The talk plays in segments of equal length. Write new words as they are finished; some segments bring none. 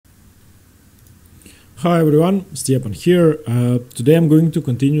Hi everyone, Stepan here. Today I'm going to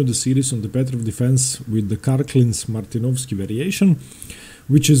continue the series on the Petrov Defense with the Karklins-Martinovsky Variation,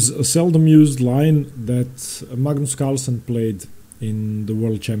 which is a seldom used line that Magnus Carlsen played in the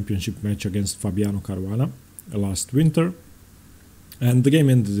World Championship match against Fabiano Caruana last winter. And the game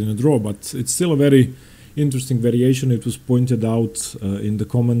ended in a draw, but it's still a very interesting variation. It was pointed out in the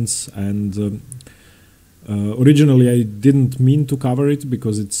comments, and originally I didn't mean to cover it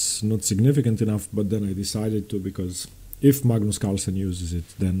because it's not significant enough, but then I decided to, because if Magnus Carlsen uses it,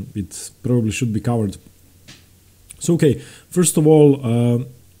 then it probably should be covered. So okay, first of all,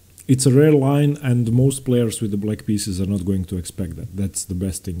 it's a rare line and most players with the black pieces are not going to expect that. That's the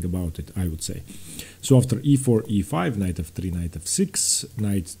best thing about it, I would say. So after e4, e5, knight f3, knight f6,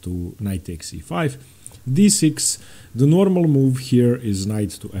 knight takes e5, d6, the normal move here is knight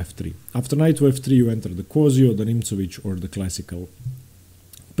to f3. After knight to f3 you enter the Kozio, the Nimzovich or the classical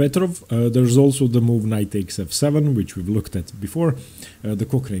Petrov. There's also the move knight takes f7, which we've looked at before, the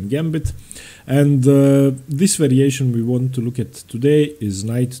Cochrane Gambit. And this variation we want to look at today is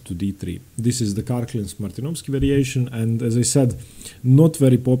knight to d3. This is the Karklins-Martinovsky variation, and as I said, not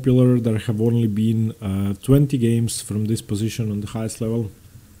very popular. There have only been 20 games from this position on the highest level,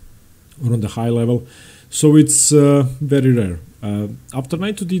 or on the high level, so it's very rare. After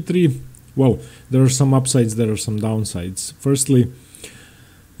knight to d3, well, there are some upsides, there are some downsides. Firstly,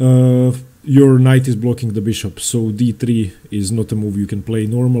 your knight is blocking the bishop, so d3 is not a move you can play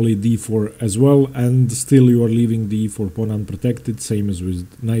normally, d4 as well, and still you are leaving the e4 pawn unprotected, same as with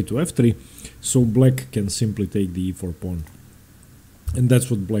knight to f3, so black can simply take the e4 pawn. And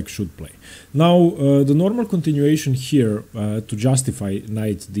that's what black should play. Now, the normal continuation here to justify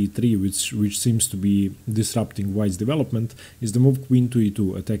knight d3, which seems to be disrupting white's development, is the move queen to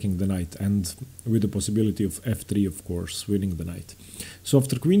e2, attacking the knight, and with the possibility of f3, of course, winning the knight. So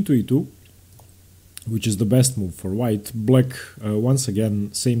after queen to e2, which is the best move for white, black, once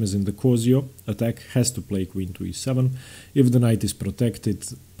again, same as in the Kozio attack, has to play queen to e7. If the knight is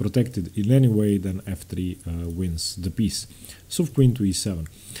protected in any way, then f3 wins the piece. So queen to e7.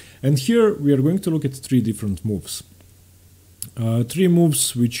 And here we are going to look at three different moves. Three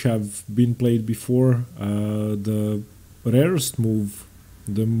moves which have been played before. The rarest move,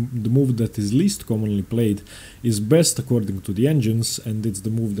 the move that is least commonly played, is best according to the engines, and it's the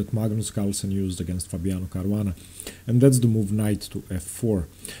move that Magnus Carlsen used against Fabiano Caruana, and that's the move knight to f4,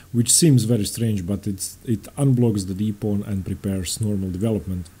 which seems very strange, but it unblocks the d-pawn and prepares normal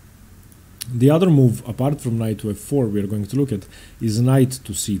development. The other move, apart from knight to f4, we are going to look at is knight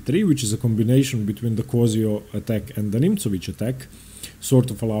to c3, which is a combination between the Kozio attack and the Nimzovich attack, sort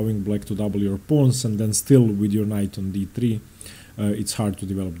of allowing black to double your pawns, and then still with your knight on d3, it's hard to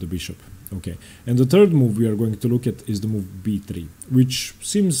develop the bishop. Okay, and the third move we are going to look at is the move b3, which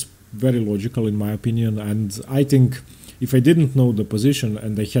seems very logical in my opinion, and I think if I didn't know the position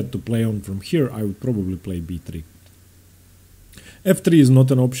and I had to play on from here, I would probably play b3. f3 is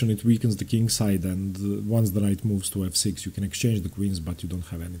not an option, it weakens the king side, and once the knight moves to f6 you can exchange the queens, but you don't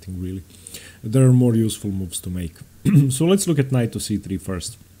have anything really. There are more useful moves to make. So let's look at knight to c3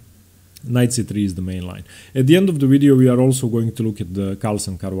 first. Knight c3 is the main line. At the end of the video we are also going to look at the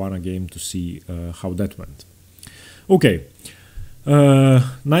Carlsen-Caruana game to see how that went. Okay,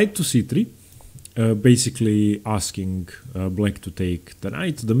 knight to c3, basically asking black to take the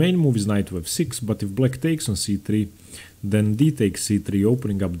knight. The main move is knight to f6, but if black takes on c3, then d takes c3,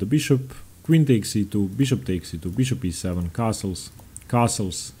 opening up the bishop, queen takes c2, bishop takes c2, bishop e7,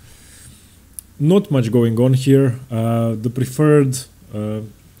 castles. Not much going on here. The preferred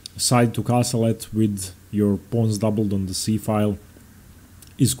side to castle at with your pawns doubled on the c-file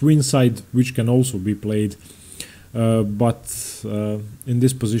is queen side, which can also be played, but in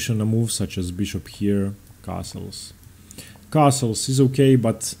this position a move such as bishop here, castles is okay,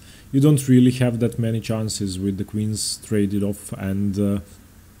 but you don't really have that many chances with the queens traded off, and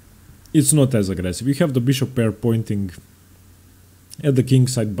it's not as aggressive. You have the bishop pair pointing at the king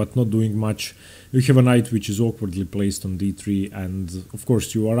side but not doing much. You have a knight which is awkwardly placed on d3, and of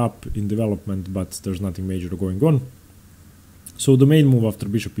course you are up in development, but there's nothing major going on. So the main move after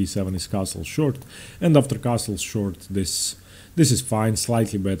bishop e7 is castle short, and after castle short this is fine,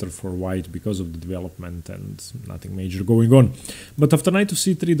 slightly better for white because of the development and nothing major going on. But after knight to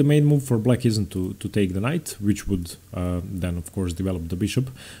c3, the main move for black isn't to take the knight, which would then of course develop the bishop.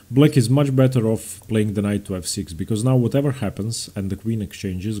 Black is much better off playing the knight to f6, because now whatever happens, and the queen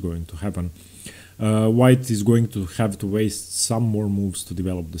exchange is going to happen, white is going to have to waste some more moves to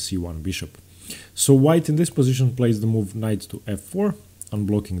develop the c1 bishop. So white in this position plays the move knight to f4,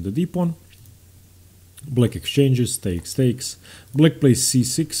 unblocking the d-pawn. Black exchanges, takes. Black plays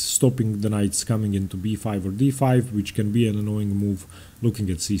c6, stopping the knights coming into b5 or d5, which can be an annoying move looking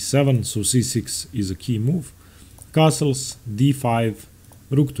at c7, so c6 is a key move. Castles, d5,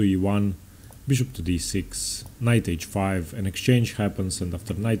 rook to e1, bishop to d6, knight h5, an exchange happens, and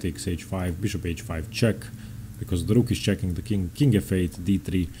after knight takes h5, bishop h5 check, because the rook is checking the king, king f8,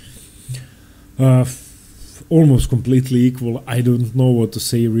 d3. Almost completely equal. I don't know what to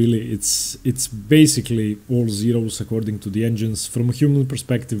say really. It's basically all zeros according to the engines. From a human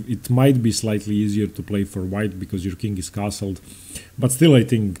perspective, it might be slightly easier to play for white because your king is castled, but still I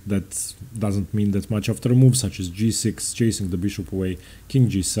think that doesn't mean that much. After a move such as g6, chasing the bishop away, king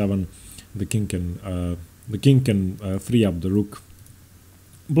g7, the king can free up the rook.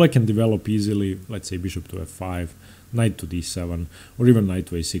 Black can develop easily, let's say bishop to f5, knight to d7, or even knight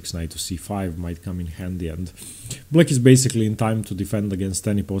to a6, knight to c5 might come in handy, and black is basically in time to defend against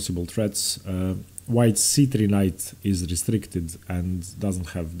any possible threats. White's c3 knight is restricted and doesn't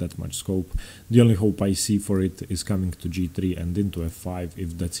have that much scope. The only hope I see for it is coming to g3 and into f5,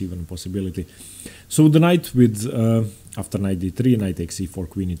 if that's even a possibility. So the knight with, after knight d3, knight takes e4,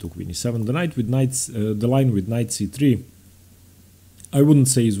 queen e2, queen e7, the knight with the line with knight c3, I wouldn't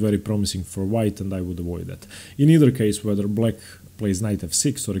say is very promising for white, and I would avoid that. In either case, whether black plays knight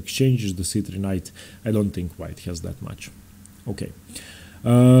f6 or exchanges the c3 knight, I don't think white has that much. Okay.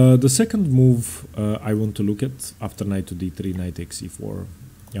 The second move I want to look at after knight to d3, knight takes e4,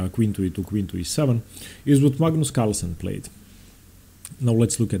 queen to e2, queen to e7, is what Magnus Carlsen played. Now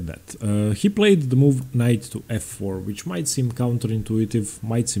let's look at that. He played the move knight to f4, which might seem counterintuitive,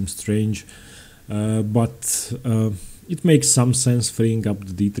 might seem strange, but it makes some sense, freeing up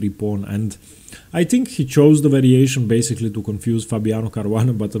the d3 pawn, and I think he chose the variation basically to confuse Fabiano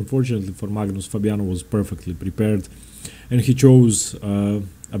Caruana, but unfortunately for Magnus, Fabiano was perfectly prepared, and he chose a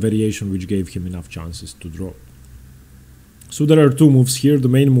variation which gave him enough chances to draw. So there are two moves here. The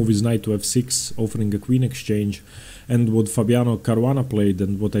main move is knight to f6, offering a queen exchange, and what Fabiano Caruana played,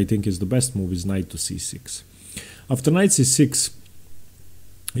 and what I think is the best move, is knight to c6. After knight c6,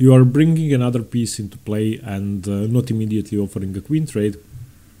 you are bringing another piece into play and not immediately offering a queen trade.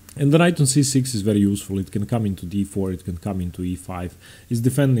 And the knight on c6 is very useful. It can come into d4, it can come into e5. It's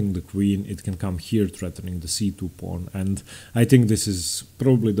defending the queen, it can come here threatening the c2 pawn. And I think this is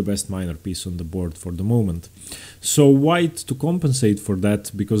probably the best minor piece on the board for the moment. So white, to compensate for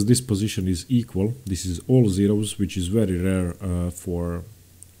that, because this position is equal, this is all zeros, which is very rare for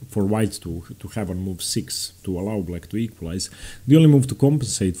white to have on move 6 to allow black to equalize. The only move to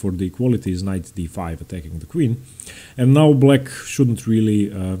compensate for the equality is knight d5, attacking the queen. And now black shouldn't really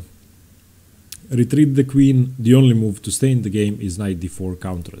retreat the queen. The only move to stay in the game is knight d4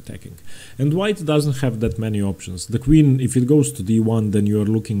 counter-attacking. And white doesn't have that many options. The queen, if it goes to d1, then you are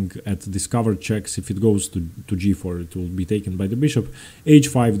looking at discovered checks. If it goes to g4, it will be taken by the bishop.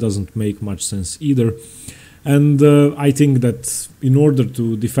 h5 doesn't make much sense either. And I think that in order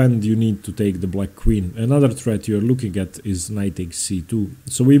to defend, you need to take the black queen. Another threat you're looking at is knight takes c2.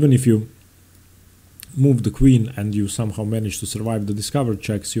 So even if you move the queen and you somehow manage to survive the discovered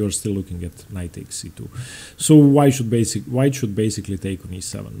checks, you're still looking at knight takes c2. So white should basically take on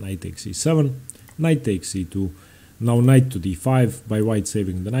e7. Knight takes e7, knight takes e2. Now knight to d5 by white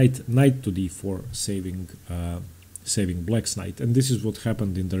saving the knight, knight to d4 saving black's knight, and this is what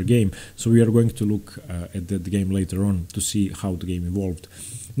happened in their game. So we are going to look at the game later on to see how the game evolved.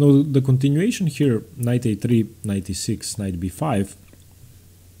 Now the continuation here, knight a3, knight e6, knight b5,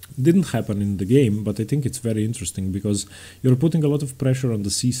 didn't happen in the game, but I think it's very interesting because you're putting a lot of pressure on the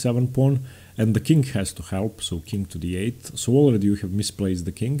c7 pawn, and the king has to help, so king to d8. So already you have misplaced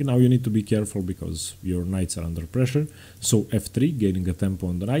the king. Now you need to be careful because your knights are under pressure. So f3, gaining a tempo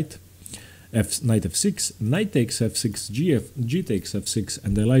on the knight. Knight f6, knight takes f6, g takes f6,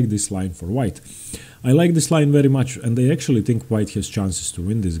 and I like this line for white. I like this line very much, and I actually think white has chances to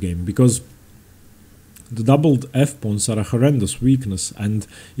win this game, because the doubled f-pawns are a horrendous weakness, and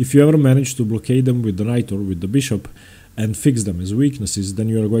if you ever manage to blockade them with the knight or with the bishop and fix them as weaknesses, then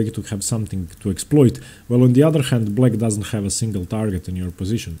you are going to have something to exploit. Well, on the other hand, black doesn't have a single target in your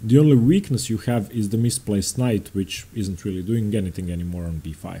position. The only weakness you have is the misplaced knight, which isn't really doing anything anymore on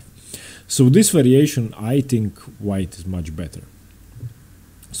b5. So this variation, I think white is much better.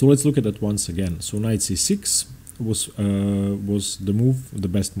 So let's look at that once again. So knight c6 was the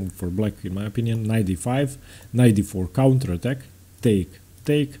best move for black in my opinion. Knight d5, knight d4 counter attack, take,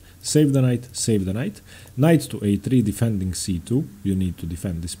 save the knight, knight to a3 defending c2, you need to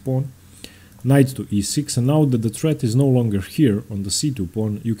defend this pawn. knight to e6, and now that the threat is no longer here on the c2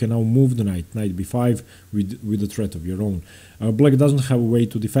 pawn, you can now move the knight b5 with a threat of your own. Black doesn't have a way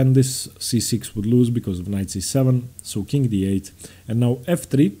to defend this. c6 would lose because of knight c7, so king d8, and now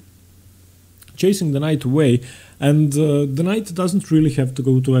f3, chasing the knight away, and the knight doesn't really have to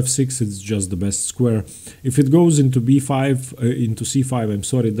go to f6, it's just the best square. If it goes into b5, into c5, I'm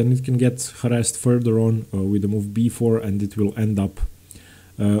sorry, then it can get harassed further on with the move b4, and it will end up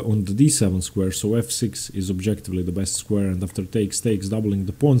on the d7 square, so f6 is objectively the best square, and after takes, doubling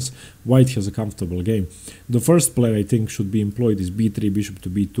the pawns, white has a comfortable game. The first play I think should be employed is b3, bishop to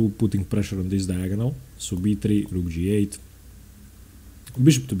b2, putting pressure on this diagonal, so b3, rook g8,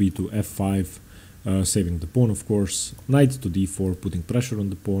 bishop to b2, f5, saving the pawn of course, knight to d4, putting pressure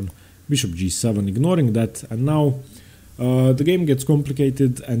on the pawn, bishop g7, ignoring that, and now the game gets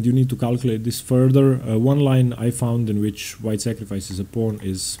complicated and you need to calculate this further. One line I found in which white sacrifices a pawn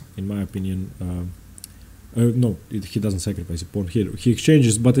is, in my opinion, no, he doesn't sacrifice a pawn here, he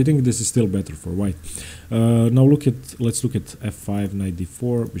exchanges, but I think this is still better for white. Now let's look at f5, knight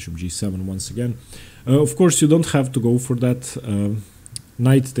d4, bishop g7 once again. Of course you don't have to go for that.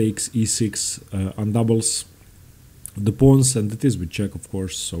 Knight takes e6 undoubles the pawns, and it is with check of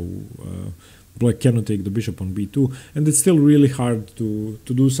course, so black cannot take the bishop on b2, and it's still really hard to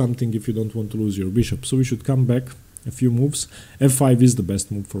do something if you don't want to lose your bishop, so we should come back a few moves. f5 is the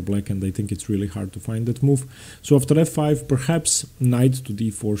best move for black, and I think it's really hard to find that move. So after f5, perhaps knight to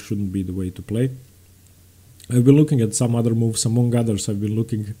d4 shouldn't be the way to play. I've been looking at some other moves. Among others, I've been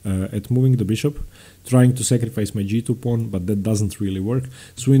looking at moving the bishop, trying to sacrifice my g2 pawn, but that doesn't really work.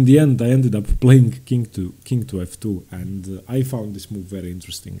 So in the end, I ended up playing king to f2, and I found this move very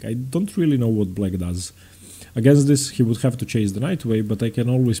interesting. I don't really know what black does. Against this, he would have to chase the knight away, but I can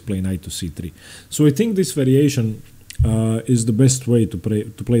always play knight to c3. So I think this variation is the best way to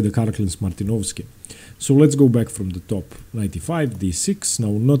play the Karklins-Martinovsky. So let's go back from the top. Knight e5, d6,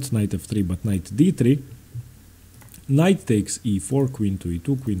 now not knight f3, but knight d3. Knight takes e4, queen to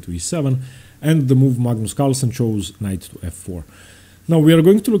e2, queen to e7, and the move Magnus Carlsen chose knight to f4. Now we are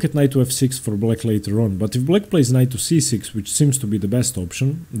going to look at knight to f6 for black later on, but if black plays knight to c6, which seems to be the best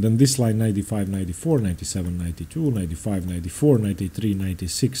option, then this line knight d5, knight d4, knight d7, knight d2, knight d5, knight d4, knight d3, knight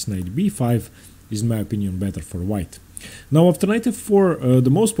d6, knight b5 is in my opinion better for white. Now after knight f4, the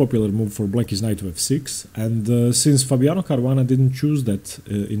most popular move for black is knight to f6, and since Fabiano Caruana didn't choose that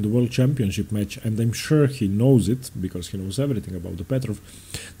in the World Championship match, and I'm sure he knows it because he knows everything about the Petrov,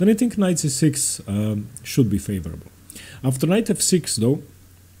 then I think knight c6 should be favorable. After knight f6 though,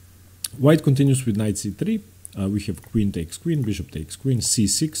 white continues with knight c3, we have queen takes queen, bishop takes queen,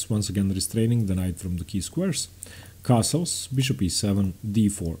 c6, once again restraining the knight from the key squares, castles, bishop e7,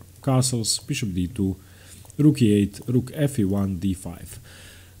 d4, castles, bishop d2, rook e8, rook fe1, d5.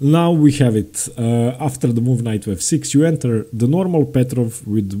 Now we have it. After the move knight to f6, you enter the normal Petrov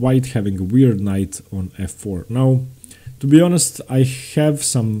with white having a weird knight on f4. Now, to be honest, I have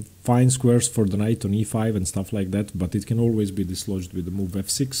some fine squares for the knight on e5 and stuff like that, but it can always be dislodged with the move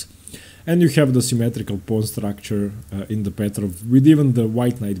f6. And you have the symmetrical pawn structure in the Petrov, with even the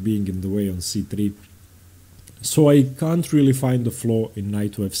white knight being in the way on c3. So I can't really find the flaw in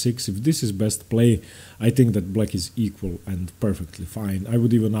knight to f6. If this is best play, I think that black is equal and perfectly fine. I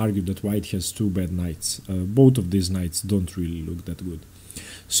would even argue that white has two bad knights. Both of these knights don't really look that good.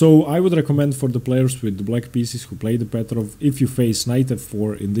 So I would recommend for the players with the black pieces who play the Petrov, if you face knight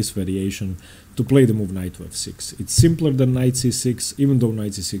f4 in this variation, to play the move knight to f6. It's simpler than knight c6, even though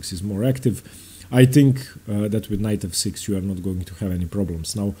knight c6 is more active. I think that with knight f6 you are not going to have any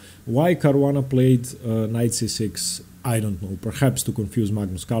problems. Now, why Caruana played knight c6, I don't know. Perhaps to confuse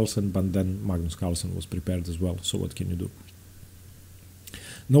Magnus Carlsen, but then Magnus Carlsen was prepared as well, so what can you do?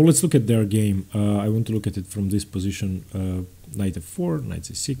 Now let's look at their game. I want to look at it from this position, knight f4, knight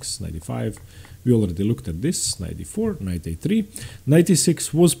c6, knight e5. We already looked at this, knight e4, knight a3. Knight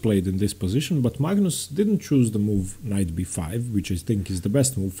e6 was played in this position, but Magnus didn't choose the move knight b5, which I think is the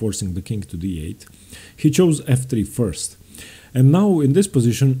best move, forcing the king to d8. He chose f3 first. And now in this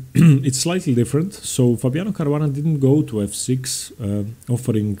position, it's slightly different. So Fabiano Caruana didn't go to f6,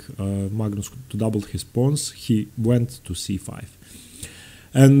 offering Magnus to double his pawns. He went to c5.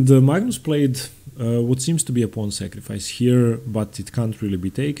 And Magnus played what seems to be a pawn sacrifice here, but it can't really be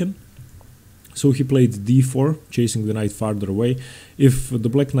taken. So he played d4, chasing the knight farther away. If the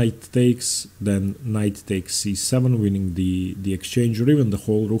black knight takes, then knight takes c7, winning the exchange, or even the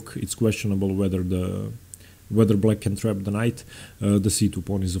whole rook. It's questionable whether black can trap the knight. The c2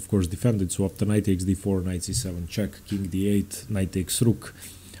 pawn is of course defended, so after knight takes d4, knight c7, check, king d8, knight takes rook.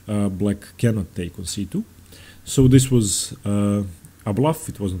 Black cannot take on c2. So this was a bluff,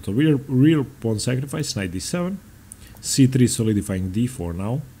 it wasn't a real pawn sacrifice. Knight d7, c3 solidifying d4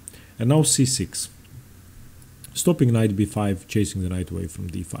 now, and now c6, stopping knight b5, chasing the knight away from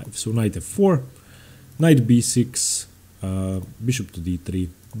d5. So knight f4, knight b6, bishop to d3,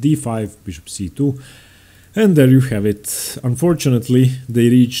 d5, bishop c2, and there you have it. Unfortunately, they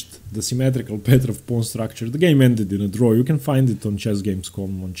reached the symmetrical Petrov pawn structure. The game ended in a draw. You can find it on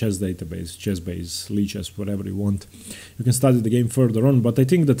chessgames.com, on chess database, chessbase, Lichess, whatever you want. You can study the game further on, but I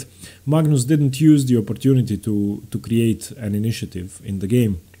think that Magnus didn't use the opportunity to create an initiative in the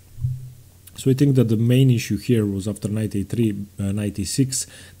game. So I think that the main issue here was after knight a3, knight e6,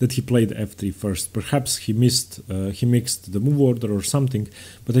 that he played f3 first. Perhaps he mixed the move order or something,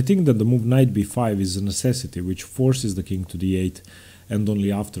 but I think that the move knight b5 is a necessity, which forces the king to d8, and only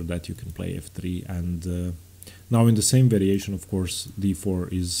after that you can play f3. And now in the same variation, of course,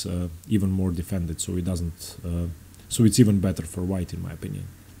 d4 is even more defended, so it doesn't. So it's even better for white, in my opinion.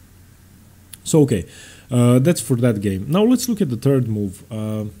 So okay, that's for that game. Now let's look at the third move.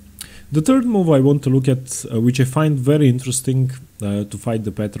 The third move I want to look at, which I find very interesting to fight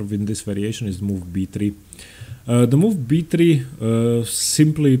the Petrov in this variation, is move b3. The move b3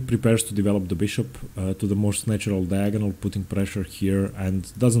 simply prepares to develop the bishop to the most natural diagonal, putting pressure here,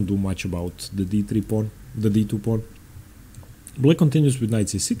 and doesn't do much about the d3 pawn, the d2 pawn. Black continues with knight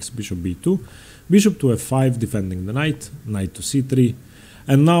c6, bishop b2, bishop to f5, defending the knight, knight to c3,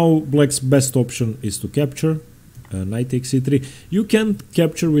 and now black's best option is to capture. Knight takes c3. You can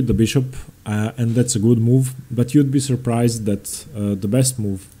capture with the bishop, and that's a good move, but you'd be surprised that the best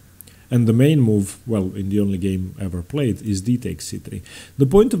move and the main move, well, in the only game ever played, is d takes c3. The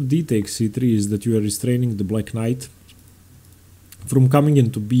point of d takes c3 is that you are restraining the black knight from coming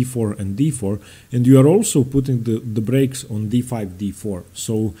into b4 and d4, and you are also putting the brakes on d5, d4.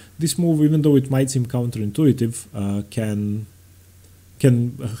 So this move, even though it might seem counterintuitive, can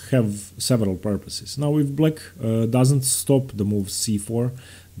have several purposes. Now, if black doesn't stop the move c4,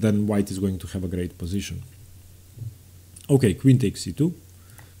 then white is going to have a great position. Okay, queen takes c2,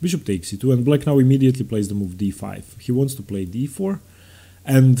 bishop takes c2, and black now immediately plays the move d5. He wants to play d4,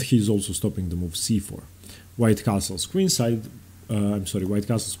 and he's also stopping the move c4. White castles queenside, white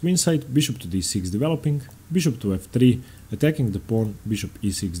castles queenside, bishop to d6 developing, bishop to f3, attacking the pawn, bishop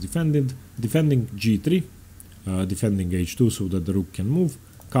e6 defending g3, defending h2 so that the rook can move,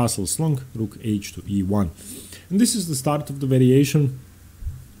 castles long, rook h to e1. And this is the start of the variation,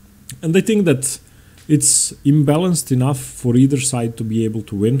 and I think that it's imbalanced enough for either side to be able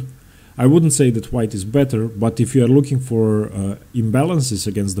to win. I wouldn't say that white is better, but if you are looking for imbalances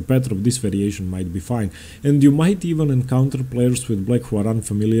against the Petrov, this variation might be fine. And you might even encounter players with black who are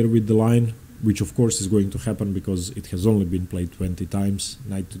unfamiliar with the line, which of course is going to happen because it has only been played 20 times,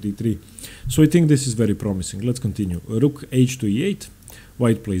 knight to d3. So I think this is very promising. Let's continue. Rook h to e8,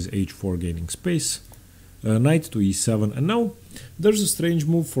 white plays h4 gaining space, knight to e7, and now there's a strange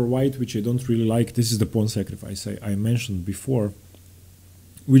move for white which I don't really like. This is the pawn sacrifice I mentioned before,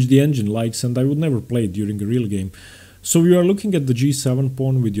 which the engine likes, and I would never play it during a real game. So you are looking at the g7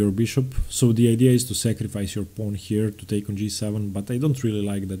 pawn with your bishop, so the idea is to sacrifice your pawn here to take on g7, but I don't really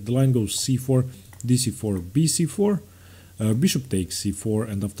like that. The line goes c4, dc4, bc4, bishop takes c4,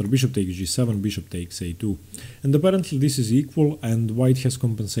 and after bishop takes g7, bishop takes a2. And apparently this is equal, and white has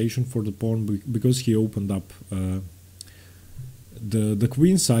compensation for the pawn because he opened up the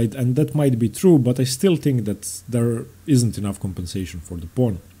queen side, and that might be true, but I still think that there isn't enough compensation for the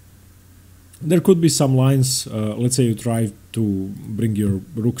pawn. There could be some lines, let's say you try to bring your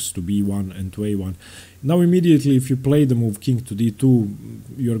rooks to b1 and to a1. Now immediately if you play the move king to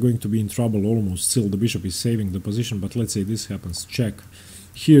d2, you're going to be in trouble almost. Still the bishop is saving the position, but let's say this happens, check.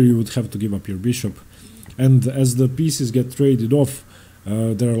 Here you would have to give up your bishop, and as the pieces get traded off,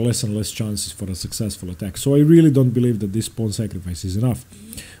 there are less and less chances for a successful attack. So I really don't believe that this pawn sacrifice is enough.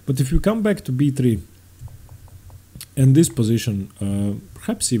 But if you come back to b3, and this position,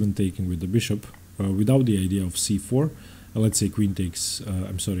 perhaps even taking with the bishop, without the idea of c4, let's say queen takes,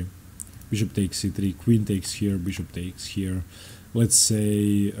 bishop takes c3, queen takes here, bishop takes here, let's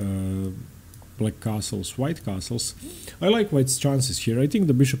say black castles, white castles. I like white's chances here. I think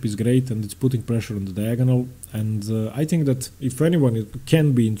the bishop is great and it's putting pressure on the diagonal, and I think that if anyone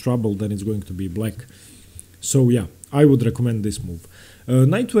can be in trouble, then it's going to be black. So yeah, I would recommend this move.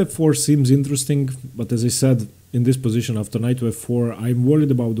 Knight to f4 seems interesting, but as I said, in this position after knight to f4, I'm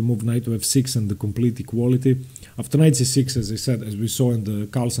worried about the move knight to f6 and the complete equality. After knight c6, as I said, as we saw in the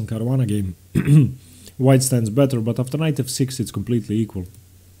Carlsen-Caruana game, white stands better, but after knight f6 it's completely equal.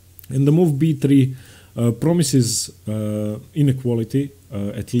 And the move b3 promises inequality,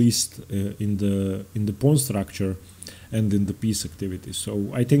 at least in the pawn structure, and in the piece activity. So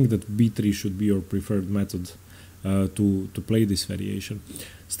I think that b3 should be your preferred method to play this variation.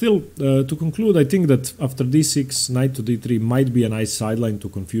 Still, to conclude, I think that after d6, knight to d3 might be a nice sideline to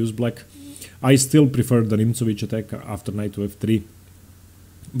confuse black. I still prefer the Nimzowitsch attack after knight to f3.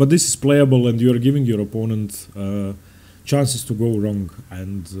 But this is playable, and you are giving your opponent chances to go wrong,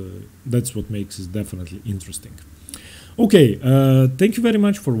 and that's what makes it definitely interesting. Okay, thank you very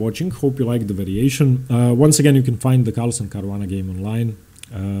much for watching. Hope you liked the variation. Once again, you can find the Carlsen-Caruana game online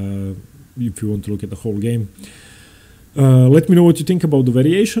if you want to look at the whole game. Let me know what you think about the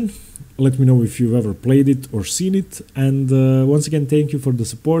variation. Let me know if you've ever played it or seen it. And once again, thank you for the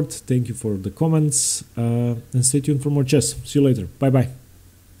support. Thank you for the comments. And stay tuned for more chess. See you later. Bye-bye.